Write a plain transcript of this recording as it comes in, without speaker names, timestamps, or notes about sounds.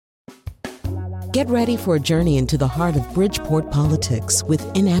Get ready for a journey into the heart of Bridgeport politics with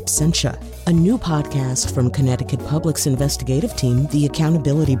In Absentia, a new podcast from Connecticut Public's investigative team, The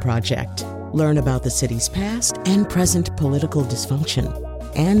Accountability Project. Learn about the city's past and present political dysfunction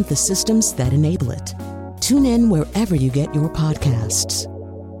and the systems that enable it. Tune in wherever you get your podcasts.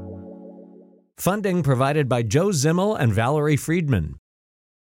 Funding provided by Joe Zimmel and Valerie Friedman.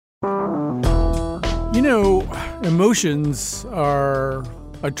 You know, emotions are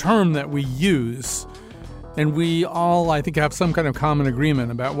a term that we use, and we all, I think, have some kind of common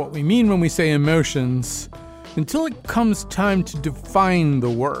agreement about what we mean when we say emotions until it comes time to define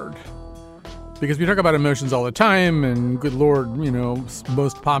the word. Because we talk about emotions all the time, and good Lord, you know,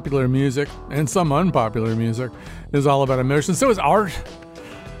 most popular music and some unpopular music is all about emotions. So is art.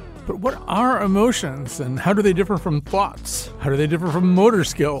 But what are emotions, and how do they differ from thoughts? How do they differ from motor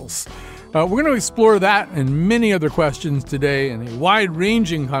skills? We're going to explore that and many other questions today in a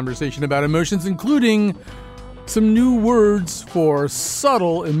wide-ranging conversation about emotions, including some new words for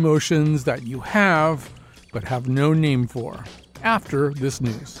subtle emotions that you have but have no name for, after this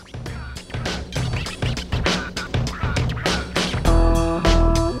news.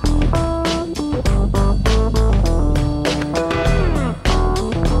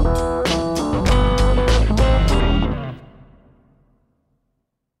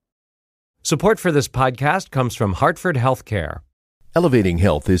 Support for this podcast comes from Hartford Healthcare. Elevating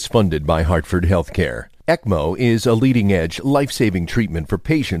Health is funded by Hartford Healthcare. ECMO is a leading-edge, life-saving treatment for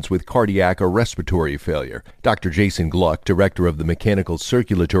patients with cardiac or respiratory failure. Dr. Jason Gluck, director of the Mechanical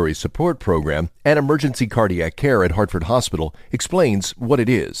Circulatory Support Program and Emergency Cardiac Care at Hartford Hospital, explains what it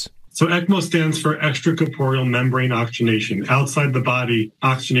is. So ECMO stands for extracorporeal membrane oxygenation, outside the body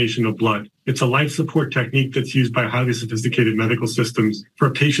oxygenation of blood. It's a life support technique that's used by highly sophisticated medical systems for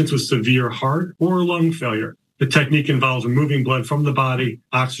patients with severe heart or lung failure. The technique involves removing blood from the body,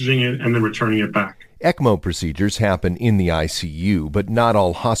 oxygenating it, and then returning it back. ECMO procedures happen in the ICU, but not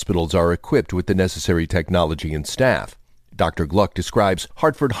all hospitals are equipped with the necessary technology and staff. Dr. Gluck describes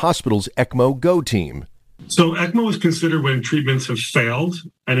Hartford Hospital's ECMO Go team. So ECMO is considered when treatments have failed.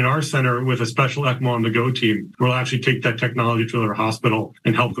 And in our center, with a special ECMO on the Go team, we'll actually take that technology to their hospital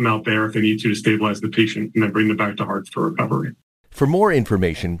and help them out there if they need to stabilize the patient and then bring them back to Hartford for recovery. For more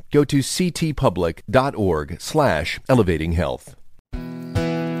information, go to ctpublic.org/elevatinghealth.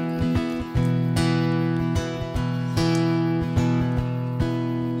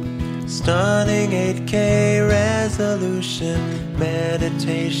 Stunning 8K resolution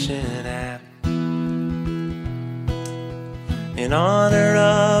meditation app. In honor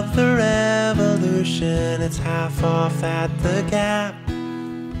of the revolution, it's half off at the Gap.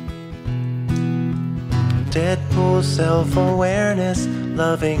 Deadpool self-awareness,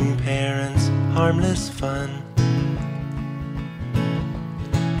 loving parents, harmless fun.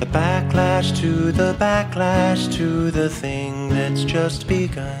 The backlash to the thing that's just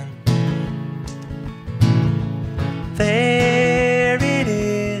begun. There it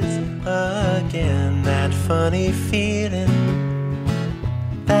is again, that funny feeling.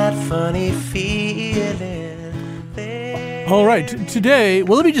 That funny feeling. All right, today,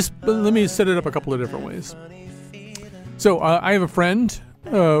 well, let me set it up a couple of different ways. So I have a friend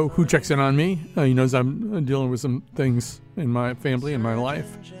who checks in on me. He knows I'm dealing with some things in my family and my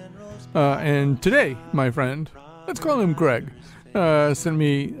life. And today, my friend, let's call him Greg, sent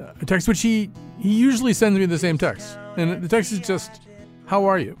me a text, which he usually sends me the same text. And the text is just, "How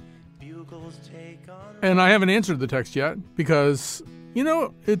are you?" And I haven't answered the text yet because, you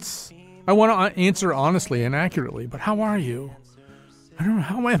know, I want to answer honestly and accurately, but how are you? I don't know,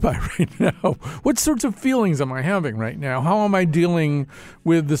 how am I right now? What sorts of feelings am I having right now? How am I dealing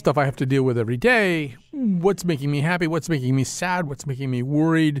with the stuff I have to deal with every day? What's making me happy? What's making me sad? What's making me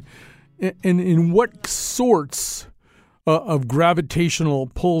worried? And in what sorts of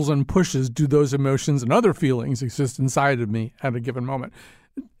gravitational pulls and pushes do those emotions and other feelings exist inside of me at a given moment?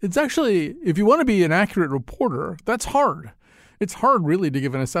 It's actually, if you want to be an accurate reporter, that's hard. It's hard, really, to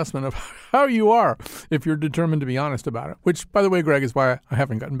give an assessment of how you are if you're determined to be honest about it, which, by the way, Greg, is why I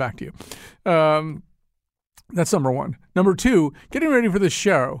haven't gotten back to you. That's number one. Number two, getting ready for this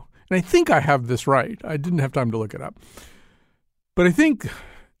show, and I think I have this right. I didn't have time to look it up. But I think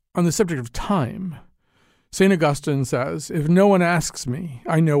on the subject of time, St. Augustine says, if no one asks me,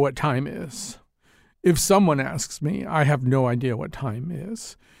 I know what time is. If someone asks me, I have no idea what time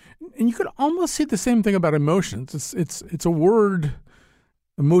is. And you could almost say the same thing about emotions. It's a word.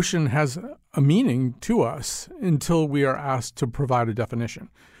 Emotion has a meaning to us until we are asked to provide a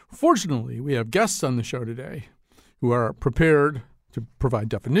definition. Fortunately, we have guests on the show today who are prepared to provide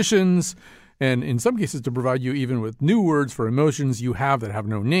definitions and in some cases to provide you even with new words for emotions you have that have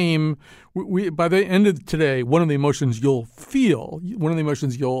no name. By the end of today, one of the emotions you'll feel, one of the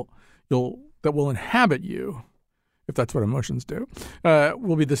emotions that will inhabit you, if that's what emotions do,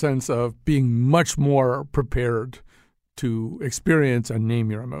 will be the sense of being much more prepared to experience and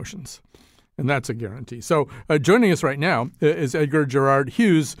name your emotions. And that's a guarantee. So joining us right now is Edgar Gerard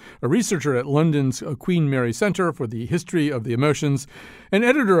Hughes, a researcher at London's Queen Mary Center for the History of the Emotions, and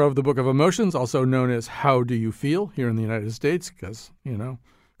editor of the Book of Emotions, also known as How Do You Feel here in the United States? Because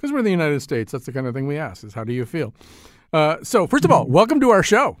we're in the United States, that's the kind of thing we ask, is how do you feel? So first of all, welcome to our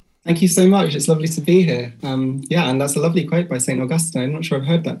show. Thank you so much. It's lovely to be here. And that's a lovely quote by St. Augustine. I'm not sure I've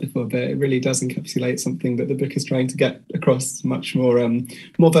heard that before, but it really does encapsulate something that the book is trying to get across much more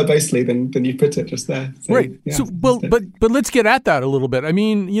verbosely than you put it just there. So, right. Yeah, so, but let's get at that a little bit. I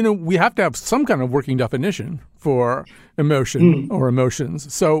mean, we have to have some kind of working definition for emotion or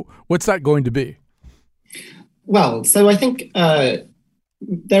emotions. So what's that going to be? Well, so I think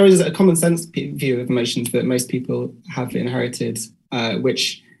there is a common sense view of emotions that most people have inherited,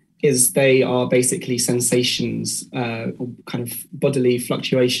 which is they are basically sensations, or kind of bodily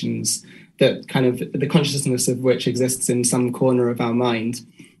fluctuations that kind of the consciousness of which exists in some corner of our mind.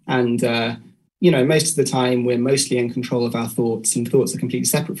 And, most of the time we're mostly in control of our thoughts, and thoughts are completely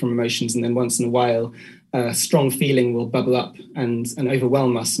separate from emotions. And then once in a while, a strong feeling will bubble up and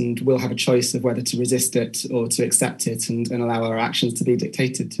overwhelm us, and we'll have a choice of whether to resist it or to accept it and allow our actions to be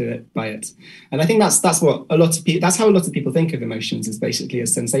dictated to it by it. And I think that's what that's how a lot of people think of emotions, is basically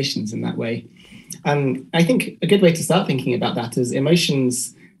as sensations in that way. And I think a good way to start thinking about that is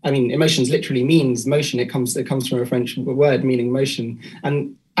emotions. I mean, emotions literally means motion. It comes from a French word meaning motion,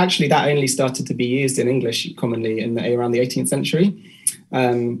 and actually that only started to be used in English commonly around the 18th century.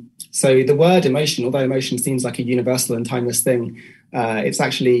 So the word emotion, although emotion seems like a universal and timeless thing, it's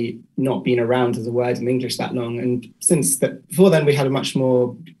actually not been around as a word in English that long. And before then, we had a much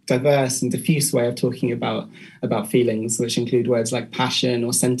more diverse and diffuse way of talking about feelings, which include words like passion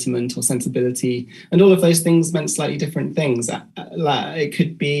or sentiment or sensibility. And all of those things meant slightly different things. It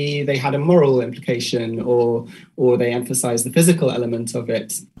could be they had a moral implication, or they emphasized the physical element of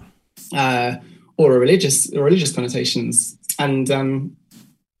it, or religious connotations. And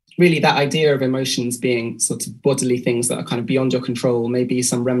really that idea of emotions being sort of bodily things that are kind of beyond your control, maybe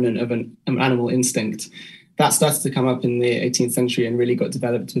some remnant of an animal instinct, that started to come up in the 18th century and really got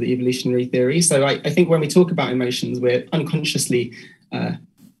developed with evolutionary theory. So I think when we talk about emotions, we're unconsciously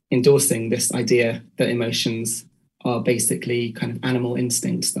endorsing this idea that emotions are basically kind of animal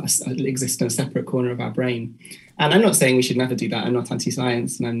instincts that exist in a separate corner of our brain. And I'm not saying we should never do that. I'm not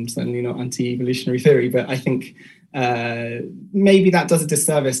anti-science, and I'm certainly not anti-evolutionary theory, but I think maybe that does a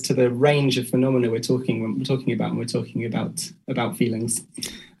disservice to the range of phenomena we're talking about when we're talking about feelings.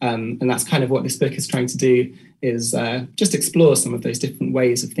 And that's kind of what this book is trying to do, is just explore some of those different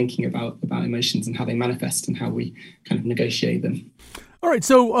ways of thinking about emotions and how they manifest and how we kind of negotiate them. All right,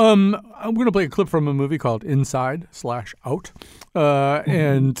 so I'm going to play a clip from a movie called Inside/Out.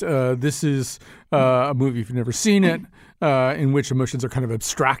 And this is a movie, if you've never seen it, in which emotions are kind of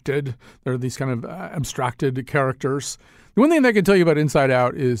abstracted. There are these kind of abstracted characters. The one thing that I can tell you about Inside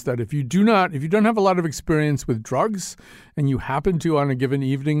Out is that if you don't have a lot of experience with drugs, and you happen to on a given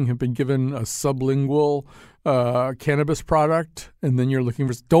evening have been given a sublingual cannabis product, and then you're looking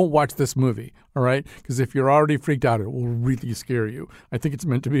for, don't watch this movie, all right? Because if you're already freaked out, it will really scare you. I think it's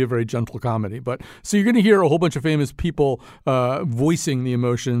meant to be a very gentle comedy. But so you're going to hear a whole bunch of famous people voicing the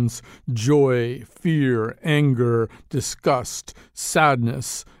emotions: joy, fear, anger, disgust,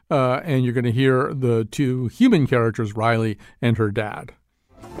 sadness. And you're going to hear the two human characters, Riley and her dad.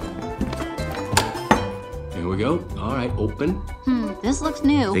 Here we go. All right, open. This looks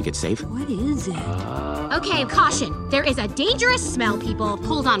new. Think it's safe? What is it? Okay, caution. There is a dangerous smell, people.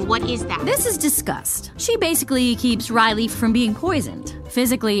 Hold on, what is that? This is disgust. She basically keeps Riley from being poisoned,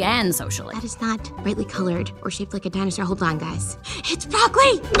 physically and socially. That is not brightly colored or shaped like a dinosaur. Hold on, guys. It's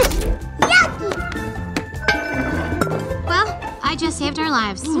broccoli! Yucky! Well, I just saved our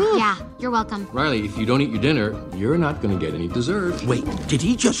lives. Yeah, you're welcome. Riley, if you don't eat your dinner, you're not going to get any dessert. Wait, did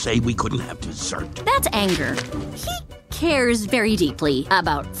he just say we couldn't have dessert? That's anger. He cares very deeply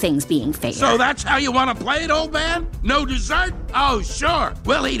about things being fair. So that's how you want to play it, old man? No dessert? Oh, sure.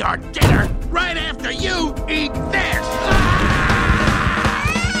 We'll eat our dinner right after you eat this.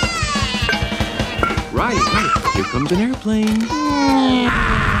 Right. Here comes an airplane.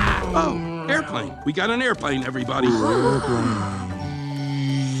 Oh, airplane. We got an airplane, everybody.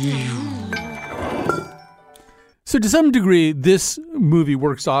 So to some degree, this movie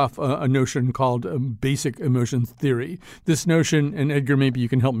works off a notion called basic emotions theory. This notion, and Edgar, maybe you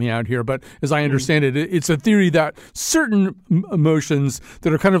can help me out here, but as I understand it, it's a theory that certain emotions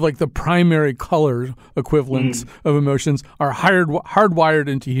that are kind of like the primary color equivalents of emotions are hardwired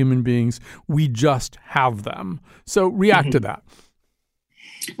into human beings. We just have them. So react to that.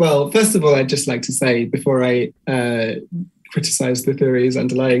 Well, first of all, I'd just like to say, before I criticize the theories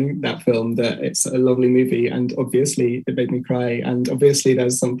underlying that film, that it's a lovely movie, and obviously it made me cry, and obviously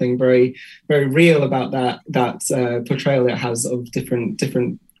there's something very, very real about that portrayal it has of different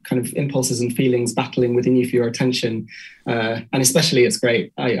kind of impulses and feelings battling within you for your attention, and especially it's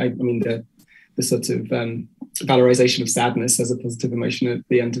great. I mean the sort of valorization of sadness as a positive emotion at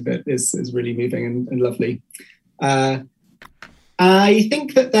the end of it is really moving and lovely. I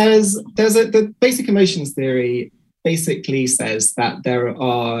think that the basic emotions theory basically says that there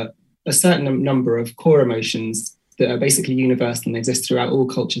are a certain number of core emotions that are basically universal and exist throughout all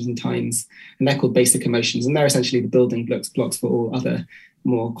cultures and times, and they're called basic emotions, and they're essentially the building blocks for all other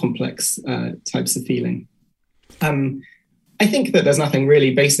more complex types of feeling. I think that there's nothing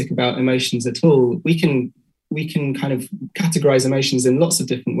really basic about emotions at all. We can kind of categorize emotions in lots of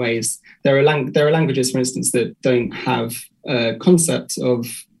different ways. There are languages, for instance, that don't have a concept of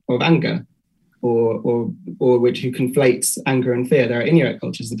anger, or which who conflates anger and fear. There are Inuit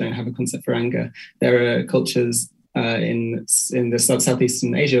cultures that don't have a concept for anger. There are cultures in the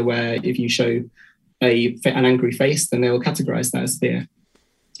Southeastern Asia where if you show an angry face, then they will categorize that as fear.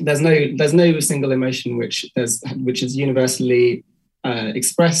 There's no single emotion which is universally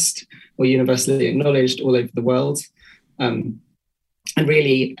expressed or universally acknowledged all over the world. And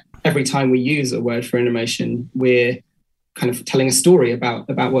really, every time we use a word for an emotion, we're kind of telling a story about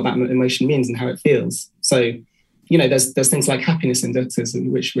what that emotion means and how it feels. So, there's things like happiness indexes,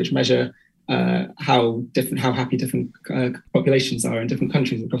 which measure how happy different populations are in different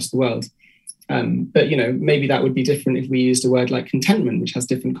countries across the world. But maybe that would be different if we used a word like contentment, which has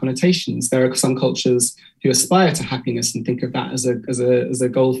different connotations. There are some cultures who aspire to happiness and think of that as a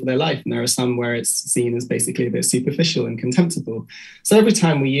goal for their life, and there are some where it's seen as basically a bit superficial and contemptible. So every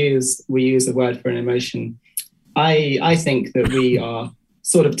time we use a word for an emotion, I think that we are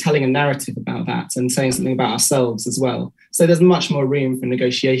sort of telling a narrative about that and saying something about ourselves as well. So there's much more room for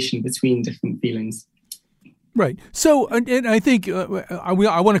negotiation between different feelings. Right. So, and I think I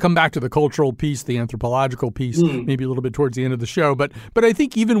want to come back to the cultural piece, the anthropological piece, maybe a little bit towards the end of the show. But I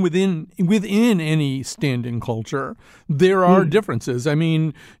think even within any standing culture, there are differences. I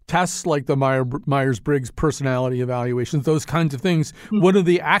mean, tests like the Myers-Briggs personality evaluations, those kinds of things. One of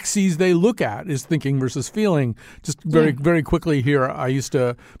the axes they look at is thinking versus feeling. Just very, very quickly here,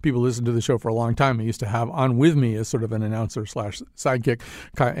 people listen to the show for a long time. I used to have on with me as sort of an announcer / sidekick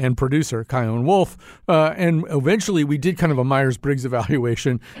and producer, Kyone Wolf, and eventually we did kind of a Myers-Briggs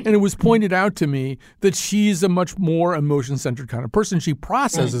evaluation, and it was pointed out to me that she's a much more emotion-centered kind of person. She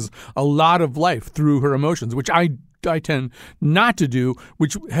processes a lot of life through her emotions, which I tend not to do,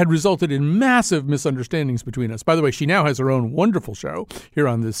 which had resulted in massive misunderstandings between us. By the way, she now has her own wonderful show here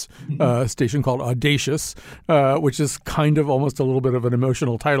on this station called Audacious, which is kind of almost a little bit of an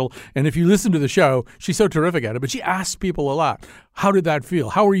emotional title. And if you listen to the show, she's so terrific at it. But she asks people a lot, how did that feel?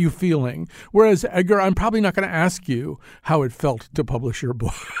 How are you feeling? Whereas, Edgar, I'm probably not going to ask you how it felt to publish your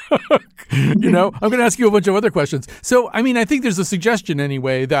book. I'm going to ask you a bunch of other questions. So, I mean, I think there's a suggestion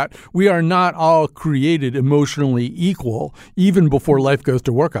anyway that we are not all created emotionally equal, even before life goes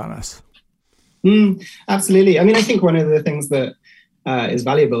to work on us. Absolutely. I mean, I think one of the things that is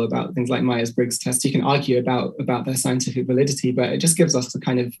valuable about things like Myers-Briggs tests, you can argue about their scientific validity, but it just gives us the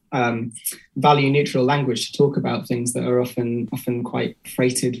kind of value-neutral language to talk about things that are often quite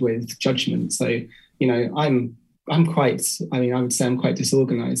freighted with judgment. So, I'm quite, I would say I'm quite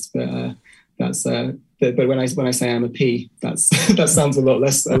disorganized, but that's but when I say I'm a P, that sounds a lot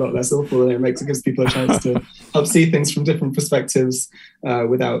less awful, and it gives people a chance to help see things from different perspectives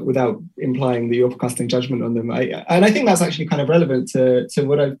without implying that you're casting judgment on them. And I think that's actually kind of relevant to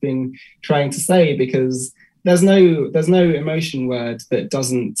what I've been trying to say, because there's no emotion word that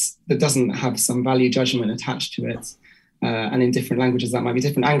doesn't have some value judgment attached to it. And in different languages that might be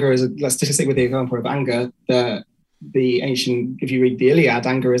different. Anger is let's just stick with the example of anger. The ancient, if you read the Iliad,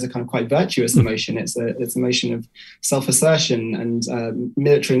 anger is a kind of quite virtuous emotion. It's an emotion of self-assertion and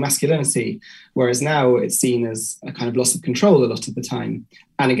military masculinity, whereas now it's seen as a kind of loss of control a lot of the time.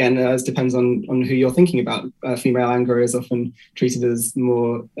 And again, it depends on who you're thinking about. Female anger is often treated as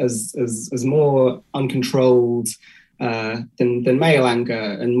more uncontrolled than male anger,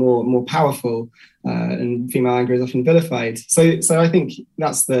 and more powerful. And female anger is often vilified. So I think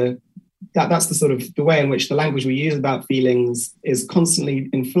that's the that's the sort of the way in which the language we use about feelings is constantly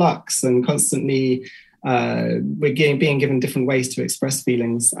in flux and constantly we're being given different ways to express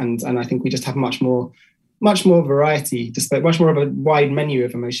feelings. And I think we just have much more variety, despite much more of a wide menu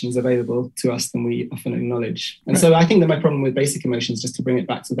of emotions available to us than we often acknowledge. And so I think that my problem with basic emotions, just to bring it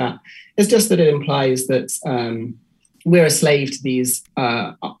back to that, is just that it implies that we're a slave to these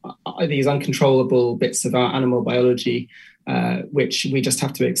uncontrollable bits of our animal biology, which we just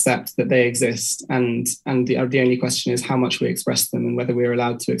have to accept that they exist. And the only question is how much we express them and whether we're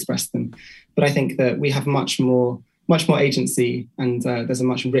allowed to express them. But I think that we have much more agency, and there's a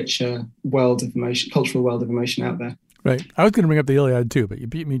much richer world of emotion, cultural world of emotion out there. Right. I was going to bring up the Iliad too, but you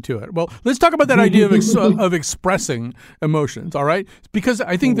beat me to it. Well, let's talk about that idea of expressing emotions, all right? Because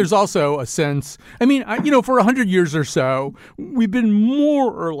I think there's also a sense, for 100 years or so, we've been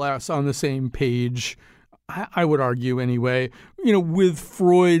more or less on the same page, I would argue anyway, with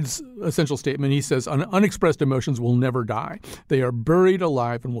Freud's essential statement. He says, unexpressed emotions will never die. They are buried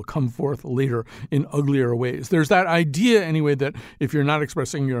alive and will come forth later in uglier ways. There's that idea anyway that if you're not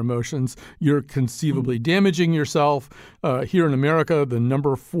expressing your emotions, you're conceivably damaging yourself. Here in America, the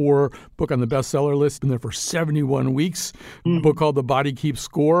number 4 book on the bestseller list, been there for 71 weeks, a book called The Body Keeps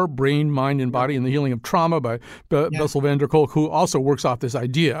Score, Brain, Mind, and Body and the Healing of Trauma by Bessel van der Kolk, who also works off this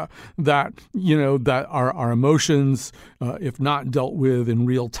idea that, that our emotions, if not dealt with in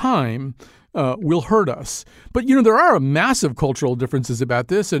real time, will hurt us. But, there are massive cultural differences about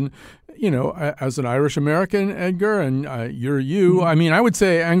this. And, as an Irish American, Edgar, and you're you, I would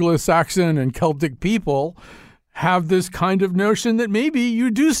say Anglo-Saxon and Celtic people have this kind of notion that maybe you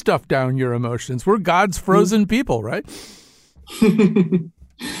do stuff down your emotions. We're God's frozen people, right?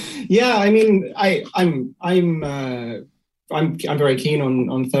 Yeah, I'm very keen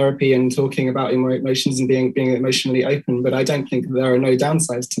on therapy and talking about emotions and being emotionally open, but I don't think there are no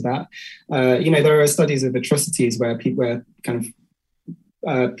downsides to that. There are studies of atrocities where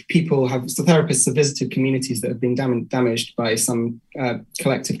therapists have visited communities that have been damaged by some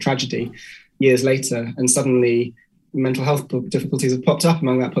collective tragedy years later, and suddenly mental health difficulties have popped up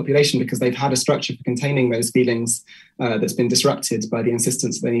among that population because they've had a structure for containing those feelings that's been disrupted by the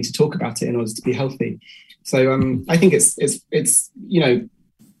insistence that they need to talk about it in order to be healthy. So I think it's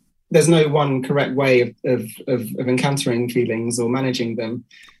there's no one correct way of encountering feelings or managing them.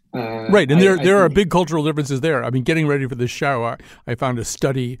 Right, and there are big cultural differences there. Getting ready for this show, I found a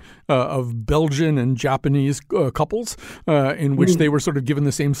study of Belgian and Japanese couples in which they were sort of given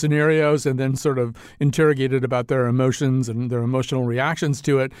the same scenarios and then sort of interrogated about their emotions and their emotional reactions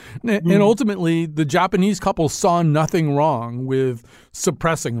to it. And ultimately, the Japanese couple saw nothing wrong with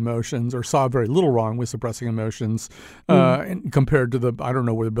suppressing emotions, or saw very little wrong with suppressing emotions compared to I don't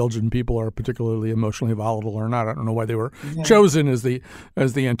know whether Belgian people are particularly emotionally volatile or not. I don't know why they were chosen as the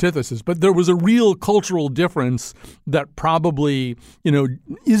antithesis, but there was a real cultural difference that probably,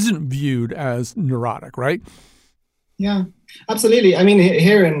 isn't viewed as neurotic, right? Yeah, absolutely.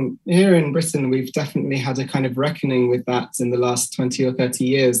 Here in Britain, we've definitely had a kind of reckoning with that in the last 20 or 30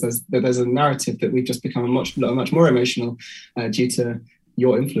 years. There's a narrative that we've just become much more emotional due to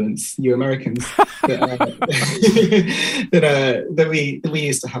your influence, you Americans, that we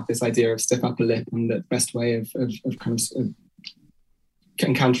used to have this idea of stiff upper lip, and the best way of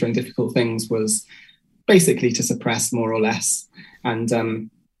encountering difficult things was basically to suppress more or less,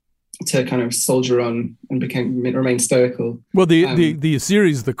 and to kind of soldier on and remain stoical. Well, the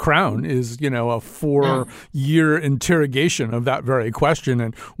series The Crown is, a 4-year interrogation of that very question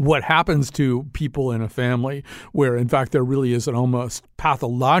and what happens to people in a family where, in fact, there really is an almost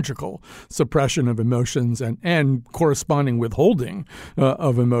pathological suppression of emotions and corresponding withholding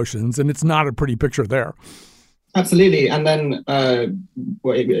of emotions. And it's not a pretty picture there. Absolutely. And then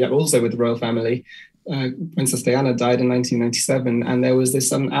also with the royal family, Princess Diana died in 1997, and there was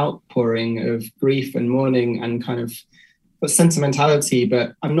this outpouring of grief and mourning and kind of sentimentality,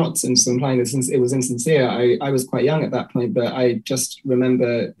 but I'm not implying that it was insincere. I was quite young at that point, but I just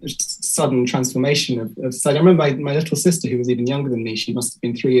remember sudden transformation of I remember my little sister, who was even younger than me, she must have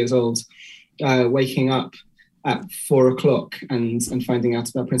been 3 years old, waking up at 4 o'clock and finding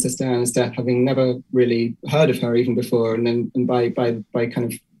out about Princess Diana's death, having never really heard of her even before, and by kind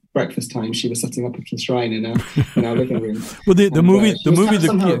of breakfast time, she was setting up a little shrine in our living room. Well, the movie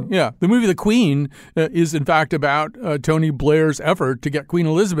The Queen is in fact about Tony Blair's effort to get Queen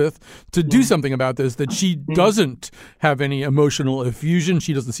Elizabeth to do something about this. That she doesn't have any emotional effusion.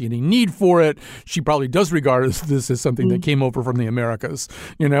 She doesn't see any need for it. She probably does regard this as something that came over from the Americas,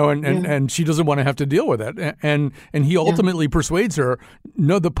 and she doesn't want to have to deal with it. And he ultimately persuades her,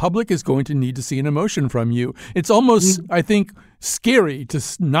 no, the public is going to need to see an emotion from you. It's almost, I think, scary to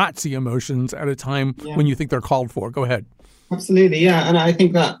not see emotions at a time when you think they're called for. Go ahead. Absolutely, yeah. And I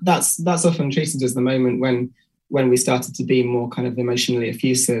think that's often treated as the moment when we started to be more kind of emotionally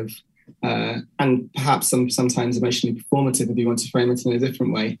effusive and perhaps sometimes emotionally performative, if you want to frame it in a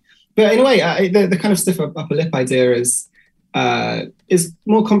different way. But in a way, the kind of stiff upper lip idea is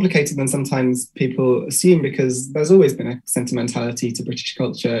more complicated than sometimes people assume, because there's always been a sentimentality to British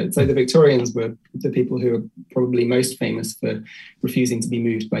culture. So the Victorians were the people who are probably most famous for refusing to be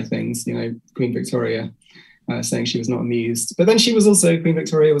moved by things. You know, Queen Victoria saying she was not amused. But then Queen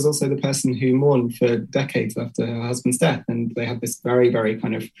Victoria was also the person who mourned for decades after her husband's death. And they had this very, very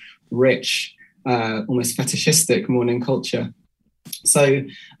kind of rich, almost fetishistic mourning culture. So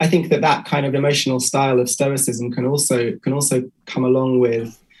I think that kind of emotional style of stoicism can also come along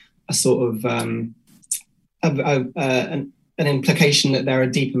with a sort of an implication that there are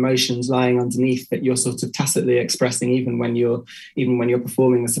deep emotions lying underneath that you're sort of tacitly expressing even when you're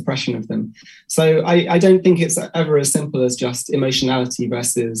performing the suppression of them. So I don't think it's ever as simple as just emotionality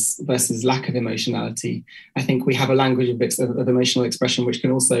versus lack of emotionality. I think we have a language of emotional expression which can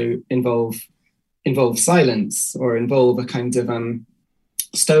also involve silence or involve a kind of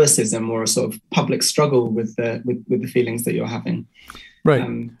stoicism or a sort of public struggle with the feelings that you're having.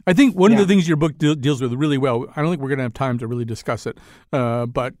 Right. I think one of the things your book deals with really well, I don't think we're going to have time to really discuss it,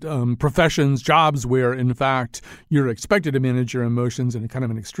 but professions, jobs where, in fact, you're expected to manage your emotions in a kind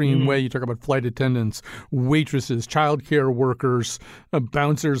of an extreme way. You talk about flight attendants, waitresses, childcare workers,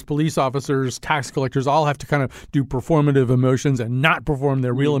 bouncers, police officers, tax collectors, all have to kind of do performative emotions and not perform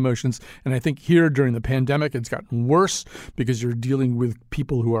their real emotions. And I think here during the pandemic, it's gotten worse because you're dealing with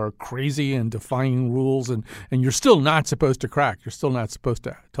people who are crazy and defying rules, and you're still not supposed to crack. You're still not supposed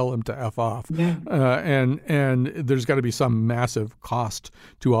to tell them to F off. Yeah. And there's got to be some massive cost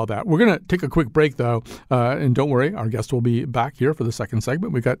to all that. We're going to take a quick break, though, and don't worry, our guest will be back here for the second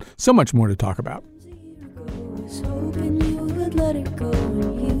segment. We've got so much more to talk about.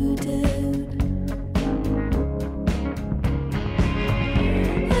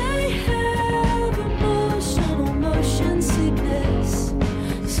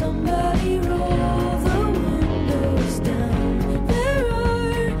 Somebody roll the windows down. There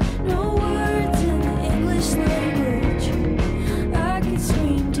are no words in the English language. I could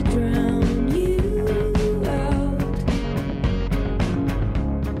scream to drown you out. I'm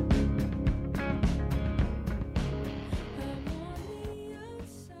on the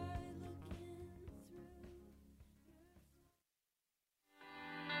outside looking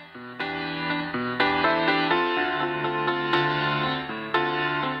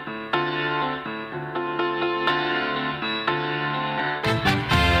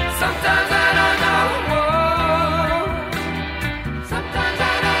Sometimes I don't know. Sometimes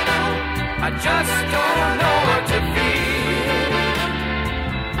I don't know. I just don't know what to feel.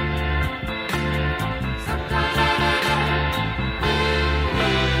 Sometimes I don't know.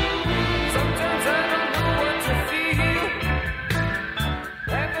 Sometimes I don't know what to feel.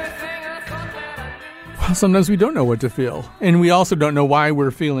 Everything I thought that I knew. Well, sometimes we don't know what to feel. And we also don't know why we're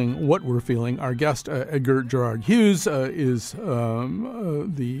feeling what we're feeling. Our guest, Edgar Gerard Hughes, is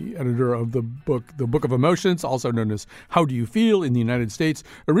the editor of the Book of Emotions, also known as How Do You Feel in the United States,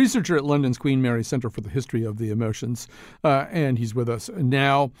 a researcher at London's Queen Mary Center for the History of the Emotions. And he's with us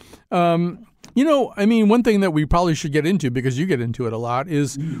now. One thing that we probably should get into, because you get into it a lot,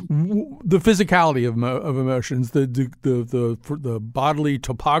 is the physicality of emotions, the bodily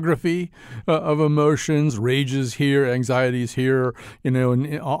topography of emotions, rages here, anxieties here,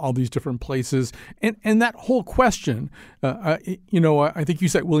 in all these different places. And that whole question, I think you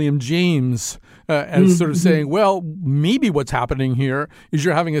said William James as sort of saying, well, maybe what's happening here is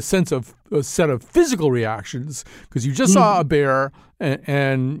you're having a set of physical reactions because you just saw a bear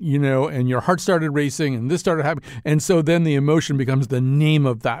and your heart started racing and this started happening. And so then the emotion becomes the name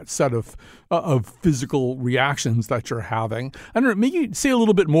of that set of physical reactions that you're having. I don't know, maybe say a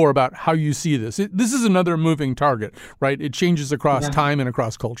little bit more about how you see this. This is another moving target, right? It changes across time and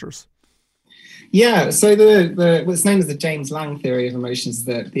across cultures. Yeah, so what's known as the James Lang theory of emotions,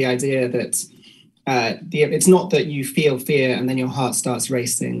 the idea that it's not that you feel fear and then your heart starts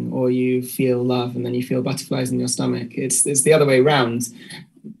racing, or you feel love and then you feel butterflies in your stomach. It's the other way around.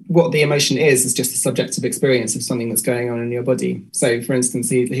 What the emotion is just a subjective experience of something that's going on in your body. So, for instance,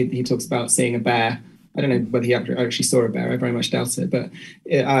 he talks about seeing a bear. I don't know whether he actually saw a bear. I very much doubt it. But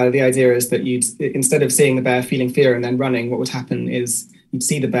the idea is that instead of seeing the bear, feeling fear and then running, what would happen is you'd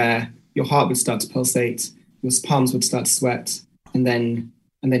see the bear, your heart would start to pulsate, your palms would start to sweat, and then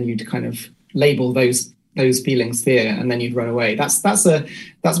you'd kind of label those those feelings, fear, and then you'd run away.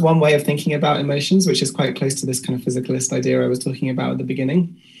 That's one way of thinking about emotions, which is quite close to this kind of physicalist idea I was talking about at the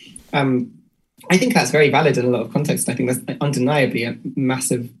beginning. I think that's very valid in a lot of contexts. I think there's undeniably a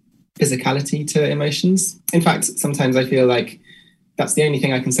massive physicality to emotions. In fact, sometimes I feel like that's the only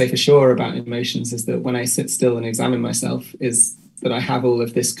thing I can say for sure about emotions, is that when I sit still and examine myself, is that I have all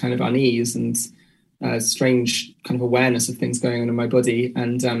of this kind of unease and strange kind of awareness of things going on in my body,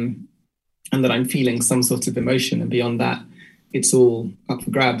 and that I'm feeling some sort of emotion, and beyond that, it's all up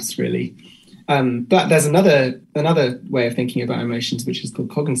for grabs, really. But there's another way of thinking about emotions, which is called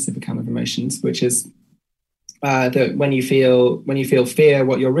cognitive account of emotions, which is that when you feel fear,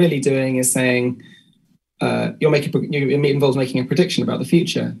 what you're really doing is saying it involves making a prediction about the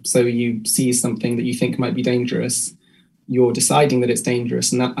future. So you see something that you think might be dangerous, you're deciding that it's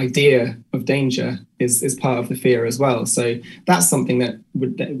dangerous, and that idea of danger is part of the fear as well. So that's something that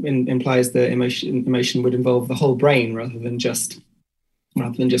implies that emotion would involve the whole brain rather than just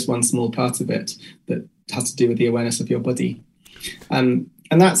one small part of it that has to do with the awareness of your body. And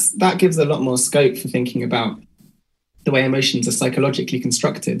that gives a lot more scope for thinking about the way emotions are psychologically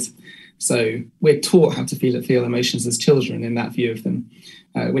constructed. So we're taught how to feel emotions as children in that view of them.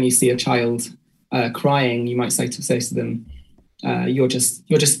 When you see a child crying, you might say to them, you're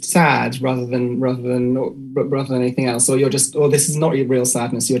just sad rather than anything else, or this is not real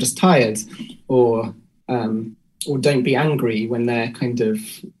sadness, you're just tired, or don't be angry when they're kind of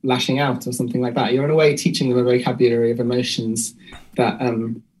lashing out or something like that. You're in a way teaching them a vocabulary of emotions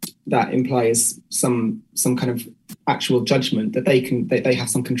that implies some kind of actual judgment, that they have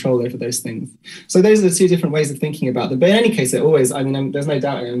some control over those things. So those are the two different ways of thinking about them. But in any case, there's no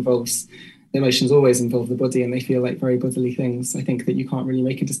doubt the emotions always involve the body, and they feel like very bodily things. I think that you can't really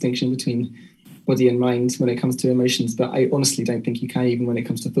make a distinction between body and mind when it comes to emotions, but I honestly don't think you can, even when it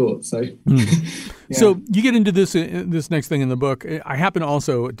comes to thought. So, yeah. So you get into this next thing in the book. I happen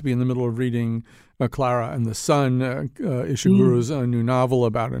also to be in the middle of reading Clara and the Sun, Ishiguro's new novel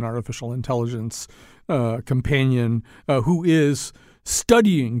about an artificial intelligence companion who is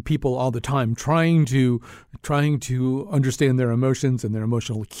studying people all the time, trying to understand their emotions and their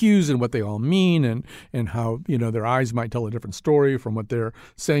emotional cues and what they all mean, and how their eyes might tell a different story from what they're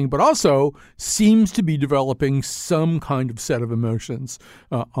saying, but also seems to be developing some kind of set of emotions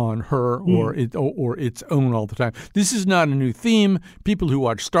on her or its own all the time. This is not a new theme. People who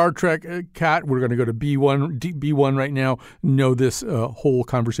watch Star Trek, Kat, we're going to go to B1 right now, know this whole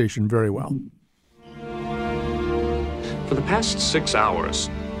conversation very well. For the past 6 hours,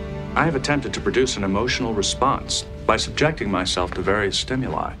 I have attempted to produce an emotional response by subjecting myself to various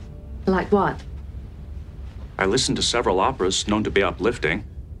stimuli. Like what? I listened to several operas known to be uplifting.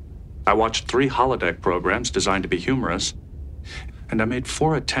 I watched 3 holodeck programs designed to be humorous. And I made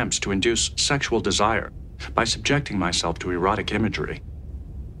 4 attempts to induce sexual desire by subjecting myself to erotic imagery.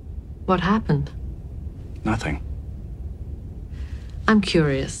 What happened? Nothing. I'm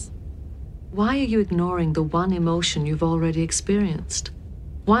curious. Why are you ignoring the one emotion you've already experienced?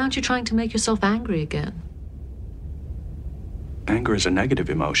 Why aren't you trying to make yourself angry again? Anger is a negative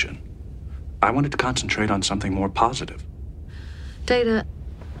emotion. I wanted to concentrate on something more positive. Data,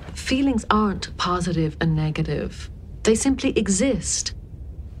 feelings aren't positive and negative. They simply exist.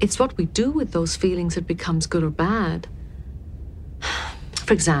 It's what we do with those feelings that becomes good or bad.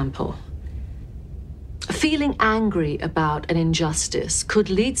 For example, feeling angry about an injustice could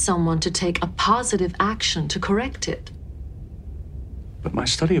lead someone to take a positive action to correct it. But my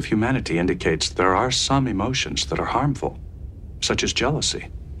study of humanity indicates there are some emotions that are harmful, such as jealousy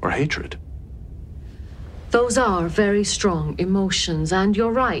or hatred. Those are very strong emotions, and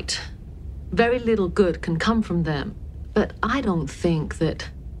you're right. Very little good can come from them. But I don't think that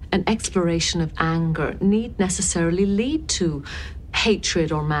an exploration of anger need necessarily lead to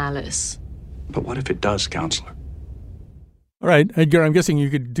hatred or malice. But what if it does, Counselor? All right, Edgar, I'm guessing you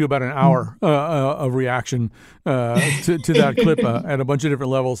could do about an hour of reaction to that clip at a bunch of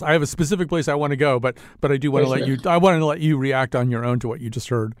different levels. I have a specific place I want to go, but I do want to let you. I want to let you react on your own to what you just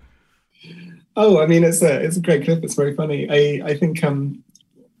heard. Oh, I mean, it's a great clip. It's very funny. I think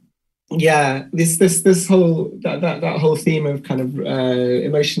this whole that whole theme of kind of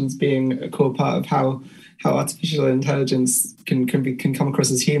emotions being a core part of how artificial intelligence can come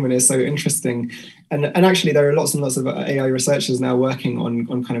across as human is so interesting. And actually, there are lots and lots of AI researchers now working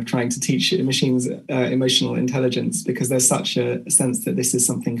on kind of trying to teach machines emotional intelligence, because there's such a sense that this is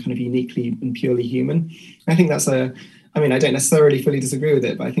something kind of uniquely and purely human. I think that's I don't necessarily fully disagree with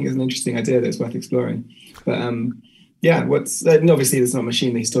it, but I think it's an interesting idea that's worth exploring. But obviously there's not a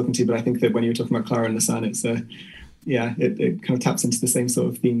machine that he's talking to, but I think that when you're talking about Clara and the Sun, it's it kind of taps into the same sort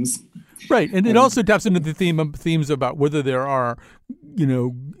of themes. Right, and it also taps into the themes about whether there are,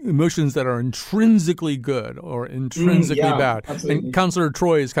 emotions that are intrinsically good or intrinsically bad. Absolutely. And Counselor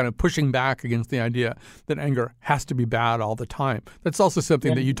Troy is kind of pushing back against the idea that anger has to be bad all the time. That's also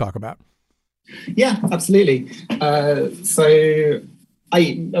something that you talk about. Yeah, absolutely. So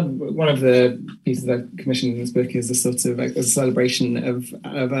one of the pieces I've commissioned in this book is a sort of like a celebration of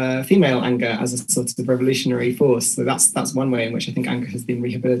female anger as a sort of revolutionary force. So that's one way in which I think anger has been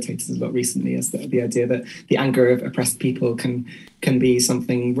rehabilitated a lot recently, is the idea that the anger of oppressed people can be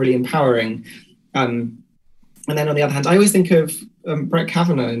something really empowering. And then on the other hand, I always think of Brett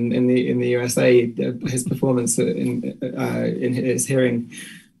Kavanaugh in the USA, his performance in his hearing,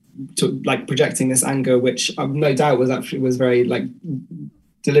 projecting this anger, which no doubt was very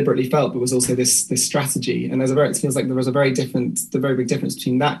deliberately felt, but was also this strategy. And it feels like there was a very big difference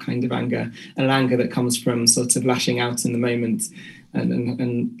between that kind of anger and an anger that comes from sort of lashing out in the moment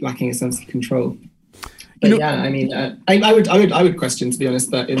and lacking a sense of control. But I would question, to be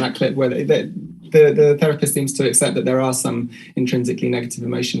honest, that in that clip where the therapist seems to accept that there are some intrinsically negative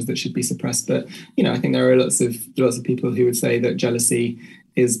emotions that should be suppressed. But I think there are lots of people who would say that jealousy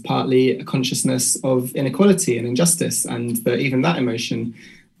is partly a consciousness of inequality and injustice, and that even that emotion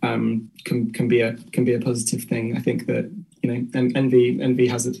can be a positive thing. I think that envy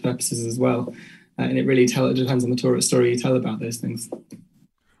has its purposes as well, and it really depends on the story you tell about those things.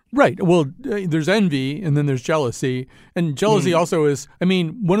 Right. Well, there's envy and then there's jealousy. And jealousy also is,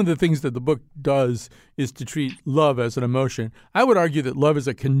 one of the things that the book does is to treat love as an emotion. I would argue that love is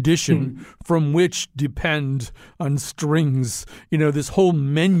a condition from which depend on strings, this whole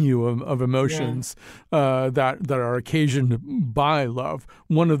menu of emotions that are occasioned by love,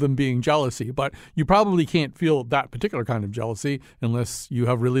 one of them being jealousy. But you probably can't feel that particular kind of jealousy unless you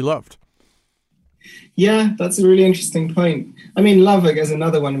have really loved. Yeah, that's a really interesting point. Love, I guess,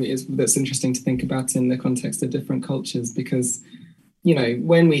 another one that's interesting to think about in the context of different cultures, because,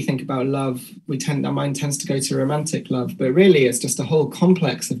 when we think about love, our mind tends to go to romantic love, but really it's just a whole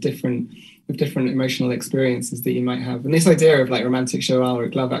complex of different emotional experiences that you might have. And this idea of romantic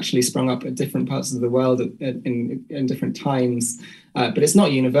chivalric love actually sprung up at different parts of the world in different times, but it's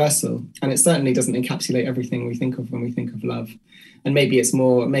not universal, and it certainly doesn't encapsulate everything we think of when we think of love. And maybe it's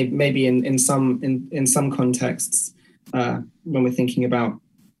more, maybe in some contexts, when we're thinking about,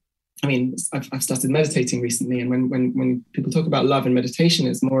 I've started meditating recently, and when people talk about love and meditation,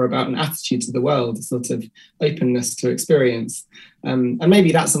 it's more about an attitude to the world, a sort of openness to experience. And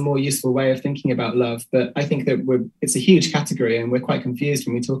maybe that's a more useful way of thinking about love. But I think that it's a huge category, and we're quite confused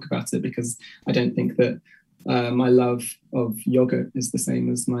when we talk about it, because I don't think that my love of yogurt is the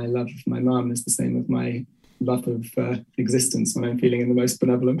same as my love of my mum, is the same as my love of existence when I'm feeling in the most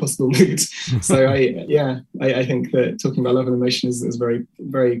benevolent possible mood. So I think that talking about love and emotion is a very,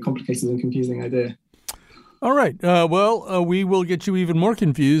 very complicated and confusing idea. All right. We will get you even more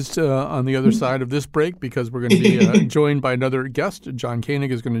confused on the other side of this break, because we're going to be joined by another guest. John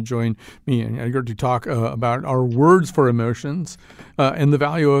Koenig is going to join me and Edgar to talk about our words for emotions and the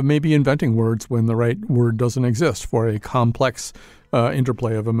value of maybe inventing words when the right word doesn't exist for a complex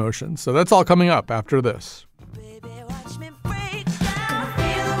interplay of emotions. So that's all coming up after this.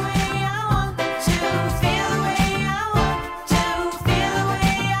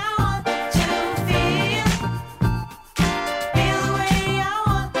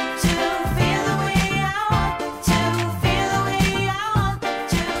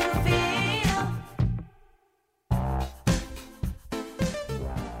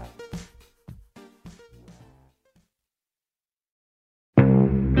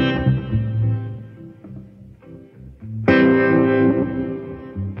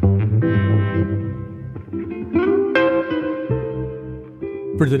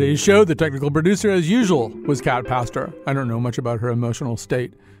 For today's show, the technical producer, as usual, was Kat Pastor. I don't know much about her emotional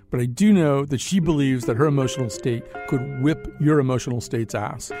state, but I do know that she believes that her emotional state could whip your emotional state's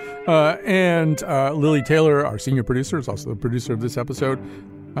ass. And Lily Taylor, our senior producer, is also the producer of this episode.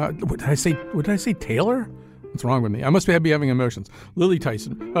 What did I say, Taylor? What's wrong with me? I must be having emotions. Lily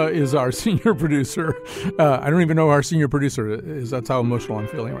Tyson is our senior producer. I don't even know who our senior producer is. That's how emotional I'm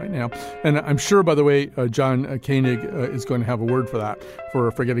feeling right now. And I'm sure, by the way, John Koenig is going to have a word for that,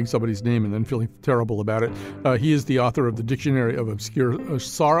 for forgetting somebody's name and then feeling terrible about it. He is the author of the Dictionary of Obscure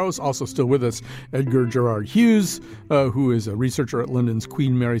Sorrows. Also still with us, Edgar Gerard Hughes, who is a researcher at London's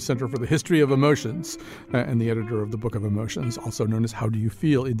Queen Mary Center for the History of Emotions and the editor of the Book of Emotions, also known as How Do You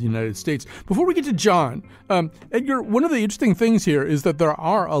Feel in the United States. Before we get to John, Edgar, one of the interesting things here is that there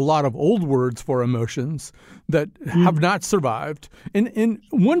are a lot of old words for emotions that have not survived. And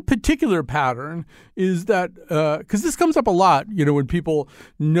one particular pattern is that, because this comes up a lot, when people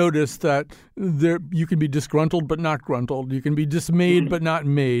notice that you can be disgruntled but not gruntled. You can be dismayed but not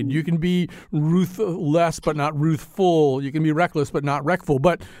made. You can be ruthless but not ruthful. You can be reckless but not wreckful.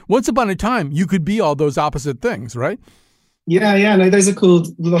 But once upon a time, you could be all those opposite things, right? Yeah, no, those are called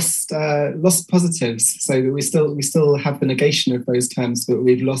lost positives. So we still have the negation of those terms, but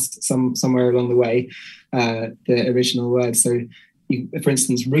we've lost somewhere along the way the original word. So, for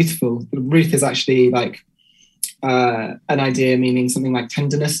instance, ruthful. Ruth is actually like an idea meaning something like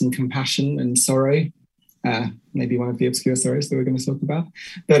tenderness and compassion and sorrow. Maybe one of the obscure sorrows that we're going to talk about.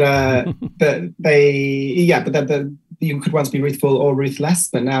 But you could once be ruthful or ruthless,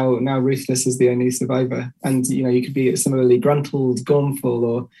 but now ruthless is the only survivor. And you could be similarly gruntled, gormful,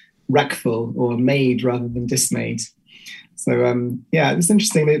 or wreckful, or made rather than dismayed. So it's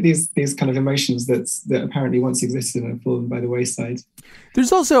interesting that these kind of emotions that apparently once existed and have fallen by the wayside.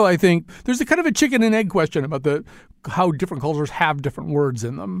 There's also, I think, there's a kind of a chicken and egg question about how different cultures have different words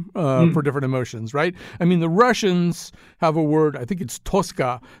in them for different emotions, right? I mean, the Russians have a word, I think it's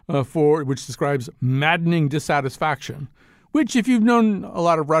toska, which describes maddening dissatisfaction. Which, if you've known a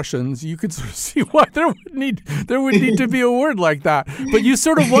lot of Russians, you could sort of see why there would need to be a word like that. But you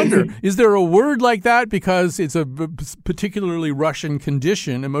sort of wonder, is there a word like that because it's a particularly Russian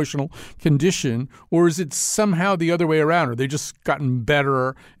condition, emotional condition, or is it somehow the other way around? Or they just gotten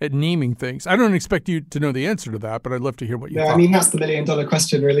better at naming things? I don't expect you to know the answer to that, but I'd love to hear what you thought. I mean, that's the $1 million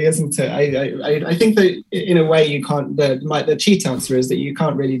question, really, isn't it? I think that in a way you can't. The cheat answer is that you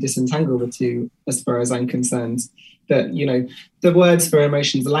can't really disentangle the two, as far as I'm concerned. That the words for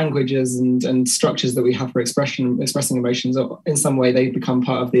emotions, the languages and structures that we have for expressing emotions, in some way they become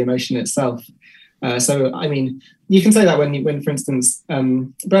part of the emotion itself. So I mean, you can say that when for instance,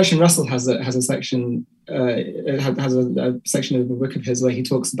 Bertrand Russell has a section has a section of the book of his where he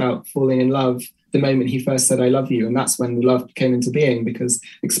talks about falling in love the moment he first said "I love you," and that's when the love came into being, because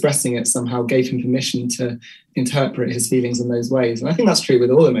expressing it somehow gave him permission to interpret his feelings in those ways. And I think that's true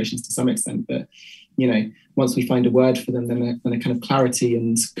with all emotions to some extent. But once we find a word for them, then a kind of clarity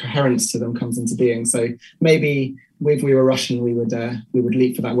and coherence to them comes into being. So maybe if we were Russian, we would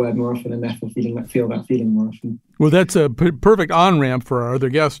leap for that word more often, and therefore feel that feeling more often. Well, that's a perfect on-ramp for our other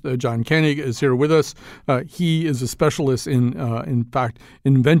guest. John Koenig is here with us. He is a specialist in fact,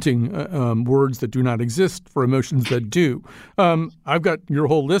 inventing words that do not exist for emotions that do. I've got your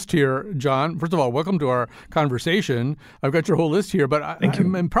whole list here, John. First of all, welcome to our conversation. I've got your whole list here, but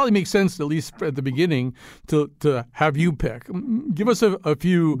it probably makes sense, at least at the beginning, to have you pick. Give us a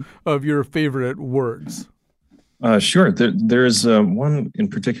few of your favorite words. Sure. There's one in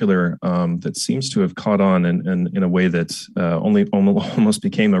particular that seems to have caught on in a way that almost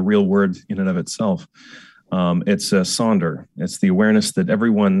became a real word in and of itself. It's sonder. It's the awareness that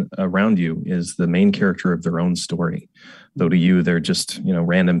everyone around you is the main character of their own story, though to you they're just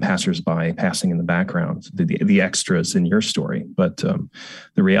random passersby passing in the background, the extras in your story. But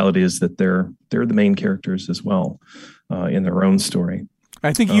the reality is that they're the main characters as well in their own story.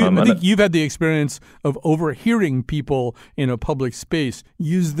 I think you've had the experience of overhearing people in a public space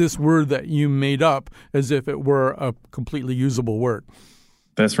use this word that you made up as if it were a completely usable word.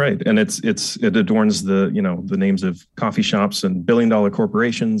 That's right, and it adorns the names of coffee shops and $1 billion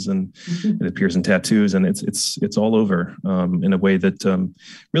corporations, and it appears in tattoos, and it's all over in a way that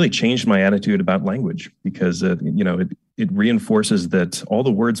really changed my attitude about language, because it reinforces that all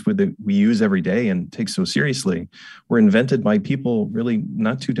the words that we use every day and take so seriously were invented by people really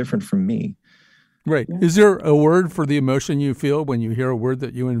not too different from me. Right. Yeah. Is there a word for the emotion you feel when you hear a word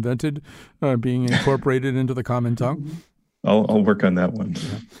that you invented being incorporated into the common tongue? I'll work on that one.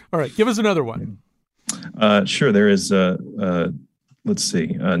 Yeah. All right. Give us another one. Sure. There is, let's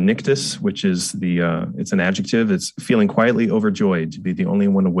see, nictus, which is it's an adjective. It's feeling quietly overjoyed to be the only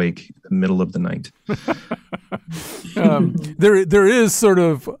one awake in the middle of the night. There is sort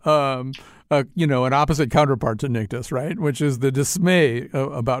of, an opposite counterpart to nictus, right? Which is the dismay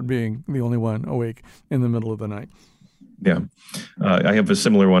about being the only one awake in the middle of the night. Yeah. I have a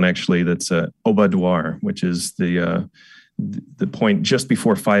similar one, actually, that's aubadouar, which is the point just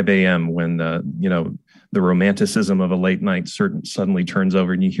before 5 a.m. when, the romanticism of a late night suddenly turns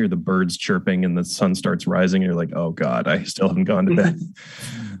over and you hear the birds chirping and the sun starts rising. And you're like, oh, God, I still haven't gone to bed.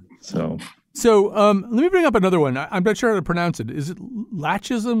 So let me bring up another one. I'm not sure how to pronounce it. Is it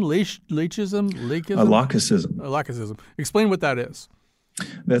lachism, laichism? Lachicism. Lachicism. Explain what that is.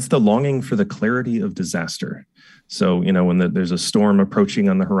 That's the longing for the clarity of disaster. So, when there's a storm approaching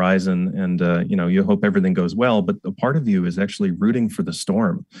on the horizon and, you hope everything goes well, but a part of you is actually rooting for the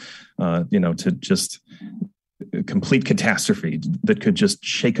storm, to just complete catastrophe that could just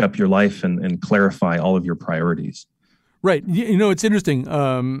shake up your life and clarify all of your priorities. Right. It's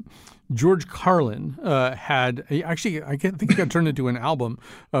interesting. George Carlin had I think it got turned into an album,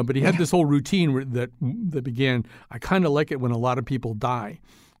 but he had this whole routine that began. I kind of like it when a lot of people die,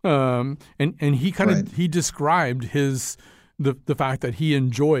 and he he described the fact that he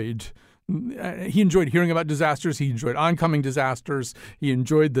enjoyed hearing about disasters. He enjoyed oncoming disasters. He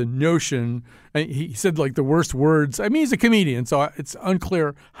enjoyed the notion. He said the worst words. I mean, he's a comedian, so it's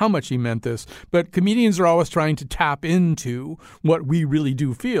unclear how much he meant this. But comedians are always trying to tap into what we really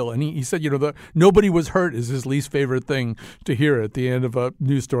do feel. And he said, the nobody was hurt is his least favorite thing to hear at the end of a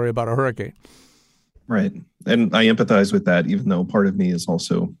news story about a hurricane. Right. And I empathize with that, even though part of me is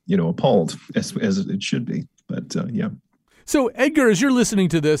also, appalled as it should be. But yeah. So, Edgar, as you're listening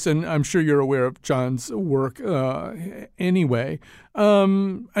to this, and I'm sure you're aware of John's work anyway,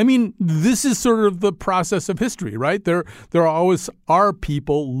 this is sort of the process of history, right? There always are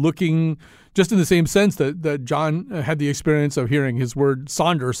people looking, just in the same sense that John had the experience of hearing his word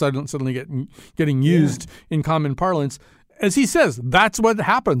Sonder suddenly getting used in common parlance. As he says, that's what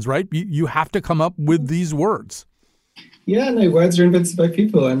happens, right? You have to come up with these words. Yeah, no, words are invented by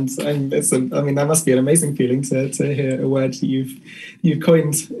people, and that must be an amazing feeling to hear a word that you've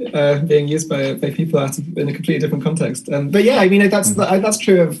coined being used by people in a completely different context. But yeah, that's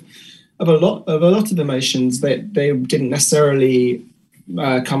true of a lot of emotions that they didn't necessarily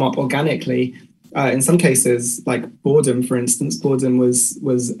come up organically. In some cases, like boredom, for instance, boredom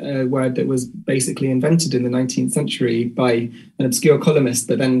was a word that was basically invented in the 19th century by an obscure columnist,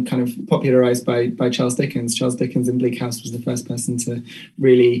 but then kind of popularized by Charles Dickens. Charles Dickens in Bleak House was the first person to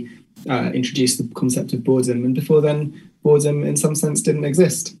really introduce the concept of boredom. And before then, boredom in some sense didn't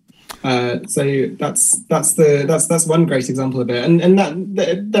exist. So that's one great example of it. And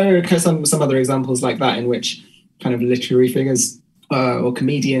there are some other examples like that in which kind of literary figures or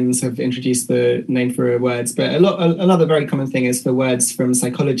comedians have introduced the name for words. But another very common thing is for words from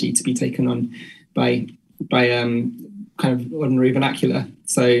psychology to be taken on by kind of ordinary vernacular.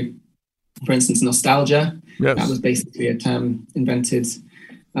 So, for instance, nostalgia. Yes. That was basically a term invented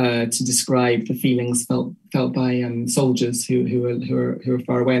to describe the feelings felt by soldiers who were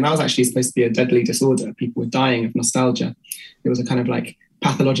far away. And that was actually supposed to be a deadly disorder. People were dying of nostalgia. It was a kind of like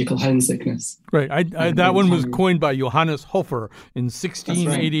pathological homesickness. Right. That one was coined by Johannes Hofer in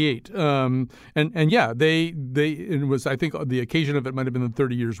 1688. Right. And yeah, it was, I think the occasion of it might have been the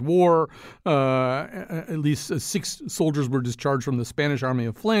 30 Years' War. At least 6 soldiers were discharged from the Spanish army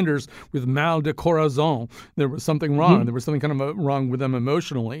of Flanders with mal de corazon. There was something wrong. Mm-hmm. There was something kind of wrong with them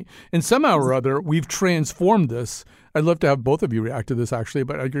emotionally. And somehow or other, we've transformed this. I'd love to have both of you react to this, actually,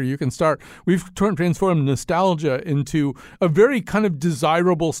 but Edgar, you can start. We've transformed nostalgia into a very kind of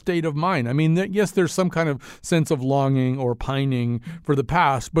desirable state of mind. I mean, yes, there's some kind of sense of longing or pining for the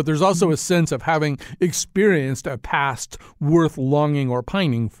past, but there's also a sense of having experienced a past worth longing or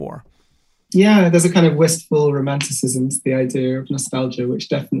pining for. Yeah, there's a kind of wistful romanticism to the idea of nostalgia, which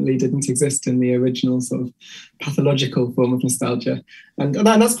definitely didn't exist in the original sort of pathological form of nostalgia. And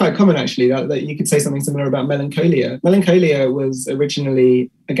that's quite common, actually, that you could say something similar about melancholia. Melancholia was originally,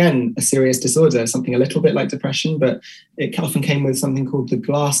 again, a serious disorder, something a little bit like depression, but it often came with something called the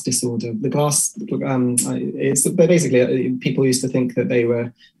glass disorder. The glass, basically, people used to think that they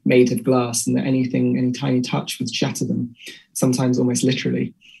were made of glass and that any tiny touch would shatter them, sometimes almost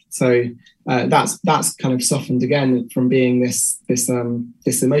literally. So that's kind of softened again from being this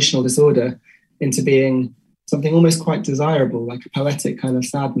emotional disorder into being something almost quite desirable, like a poetic kind of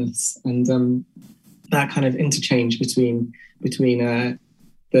sadness, and that kind of interchange between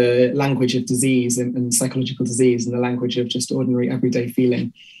the language of disease and psychological disease and the language of just ordinary everyday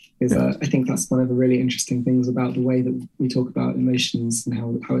feeling is I think that's one of the really interesting things about the way that we talk about emotions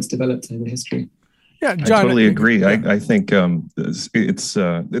and how it's developed over history. Yeah, John, I totally agree. I think it's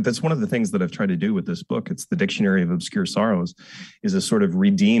that's one of the things that I've tried to do with this book. It's the Dictionary of Obscure Sorrows, is a sort of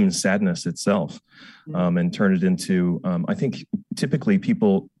redeem sadness itself, and turn it into. I think typically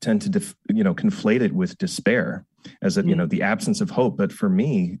people tend to conflate it with despair, as the absence of hope. But for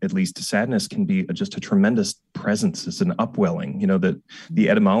me, at least, sadness can be just a tremendous presence. It's an upwelling. That the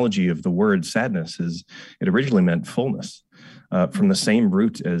etymology of the word sadness it originally meant fullness. From the same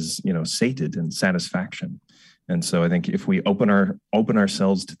root as sated and satisfaction, And so I think if we open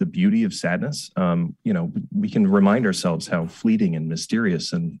ourselves to the beauty of sadness, we can remind ourselves how fleeting and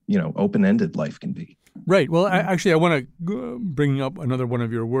mysterious and, open-ended life can be. Right. Well, I want to bring up another one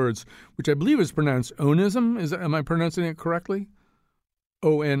of your words, which I believe is pronounced onism. Am I pronouncing it correctly?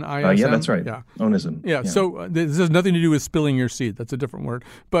 O-N-I-S-M? Yeah, that's right. Yeah. Onism. Yeah. So this has nothing to do with spilling your seed. That's a different word.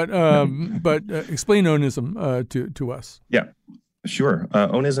 But explain onism to us. Yeah. Sure.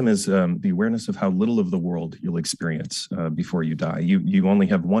 Onism is the awareness of how little of the world you'll experience before you die. You only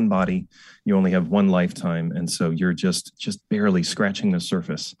have one body, you only have one lifetime, and so you're just barely scratching the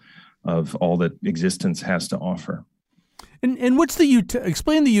surface of all that existence has to offer. And what's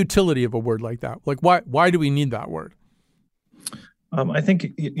explain the utility of a word like that? Like why do we need that word? I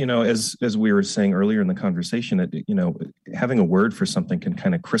think, as we were saying earlier in the conversation, having a word for something can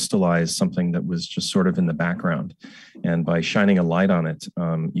kind of crystallize something that was just sort of in the background. And by shining a light on it,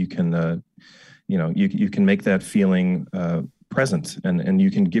 you can make that feeling present and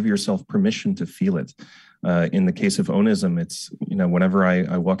you can give yourself permission to feel it. In the case of onism, it's, whenever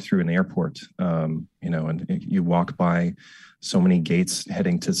I walk through an airport, and you walk by so many gates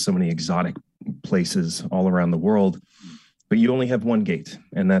heading to so many exotic places all around the world, but you only have one gate,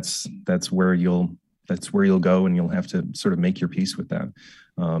 and that's where you'll go, and you'll have to sort of make your peace with that.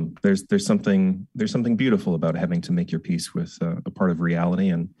 There's something beautiful about having to make your peace with a part of reality,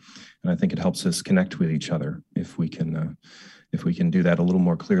 and I think it helps us connect with each other if we can do that a little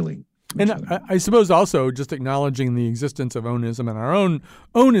more clearly. And I suppose also just acknowledging the existence of onism and our own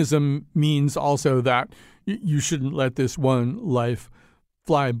onism means also that you shouldn't let this one life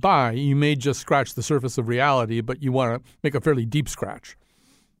fly by. You may just scratch the surface of reality, but you want to make a fairly deep scratch.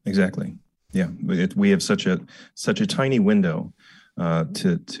 Exactly. Yeah, we have such a tiny window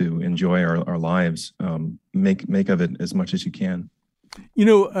to enjoy our lives. Make of it as much as you can.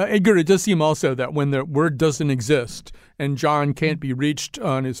 Edgar, it does seem also that when the word doesn't exist and John can't be reached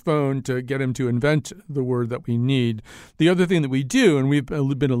on his phone to get him to invent the word that we need, the other thing that we do, and we've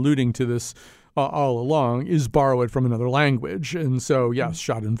been alluding to this all along, is borrow it from another language. And so, yes,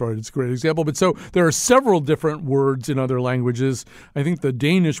 Schadenfreude is a great example. But so there are several different words in other languages. I think the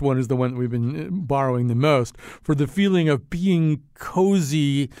Danish one is the one that we've been borrowing the most for the feeling of being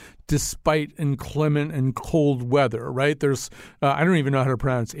cozy despite inclement and cold weather, right? There's, I don't even know how to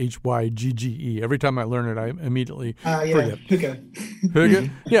pronounce Hygge. Every time I learn it, I immediately forget. Hygge.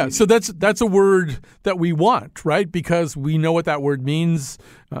 Yeah, so that's a word that we want, right? Because we know what that word means,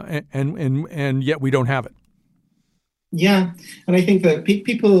 and yet we don't have it. Yeah, and I think that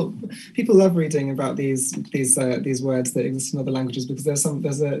people love reading about these words that exist in other languages because there's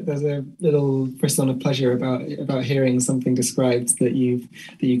a little frisson of pleasure about hearing something described that you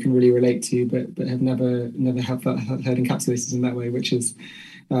can really relate to, but have never heard encapsulated in that way, which is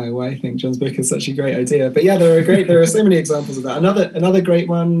why I think John's book is such a great idea. But yeah, there are so many examples of that. Another great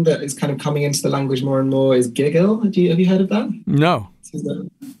one that is kind of coming into the language more and more is giggle. Have you heard of that? No.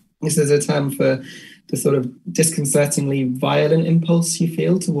 This is a term for the sort of disconcertingly violent impulse you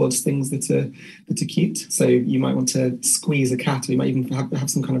feel towards things that are cute. So you might want to squeeze a cat, or you might even have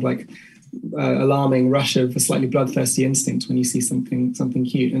some kind of like alarming rush of a slightly bloodthirsty instinct when you see something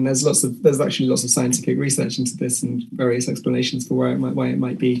cute. And there's actually lots of scientific research into this and various explanations for why it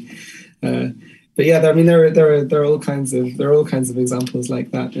might be. But yeah, I mean, there are all kinds of examples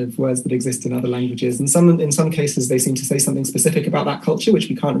like that of words that exist in other languages, and in some cases they seem to say something specific about that culture which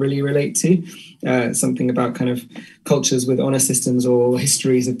we can't really relate to. Something about kind of cultures with honor systems or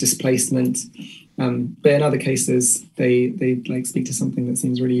histories of displacement. But in other cases, they like speak to something that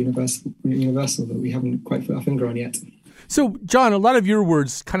seems really universal that we haven't quite put our finger on yet. So, John, a lot of your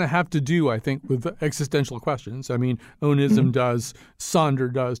words kind of have to do, I think, with existential questions. I mean, onism does,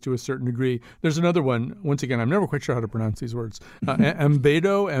 Sonder does to a certain degree. There's another one. Once again, I'm never quite sure how to pronounce these words.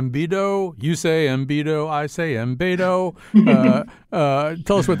 Embedo. You say embedo, I say embedo.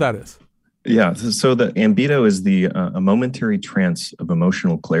 Tell us what that is. Yeah, so the embedo is a momentary trance of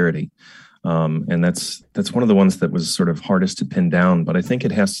emotional clarity. And that's one of the ones that was sort of hardest to pin down, but I think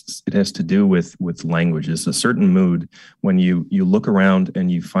it has to do with language. It's a certain mood when you look around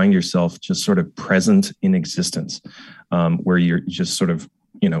and you find yourself just sort of present in existence, where you're just sort of,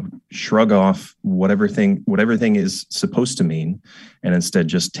 shrug off whatever thing is supposed to mean, and instead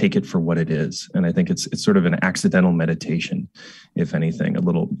just take it for what it is. And I think it's sort of an accidental meditation, if anything.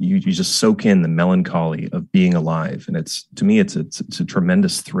 You just soak in the melancholy of being alive, and to me it's a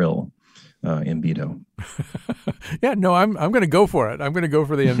tremendous thrill. Ambido. Yeah, no, I'm going to go for it. I'm going to go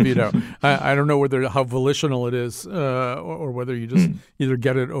for the Ambido. I don't know how volitional it is, or whether you just either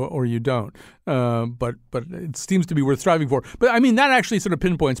get it or you don't. But it seems to be worth striving for. But I mean, that actually sort of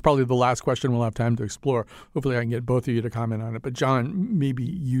pinpoints probably the last question we'll have time to explore. Hopefully, I can get both of you to comment on it. But John, maybe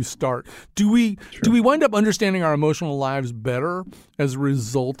you start. Do we wind up understanding our emotional lives better as a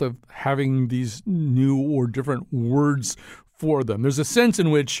result of having these new or different words for them? There's a sense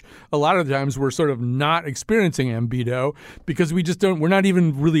in which a lot of the times we're sort of not experiencing Ambido because we're not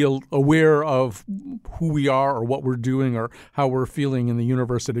even really aware of who we are or what we're doing or how we're feeling in the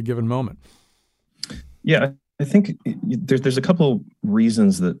universe at a given moment. Yeah, I think there's a couple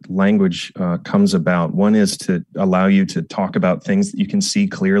reasons that language comes about. One is to allow you to talk about things that you can see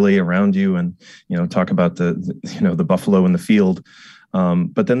clearly around you, and talk about the buffalo in the field.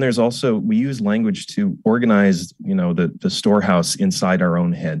 But then there's also, we use language to organize, the storehouse inside our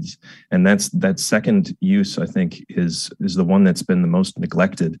own heads. And that second use, I think, is the one that's been the most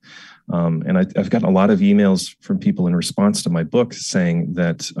neglected. And I've gotten a lot of emails from people in response to my book saying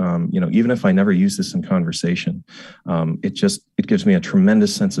that, even if I never use this in conversation, it gives me a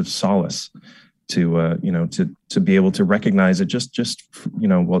tremendous sense of solace to be able to recognize it just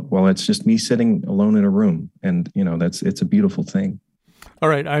while it's just me sitting alone in a room. And, it's a beautiful thing. All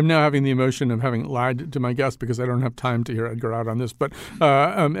right, I'm now having the emotion of having lied to my guest because I don't have time to hear Edgar out on this. But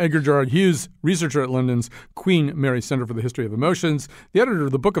Edgar Gerard Hughes, researcher at London's Queen Mary Center for the History of Emotions, the editor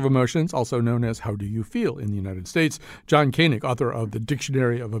of the Book of Emotions, also known as How Do You Feel in the United States, John Koenig, author of the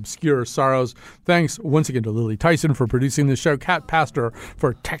Dictionary of Obscure Sorrows. Thanks once again to Lily Tyson for producing this show, Kat Pastor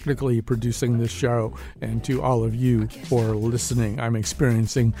for technically producing this show, and to all of you for listening. I'm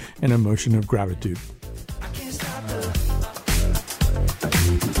experiencing an emotion of gratitude.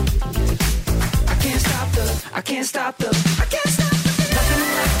 I can't stop the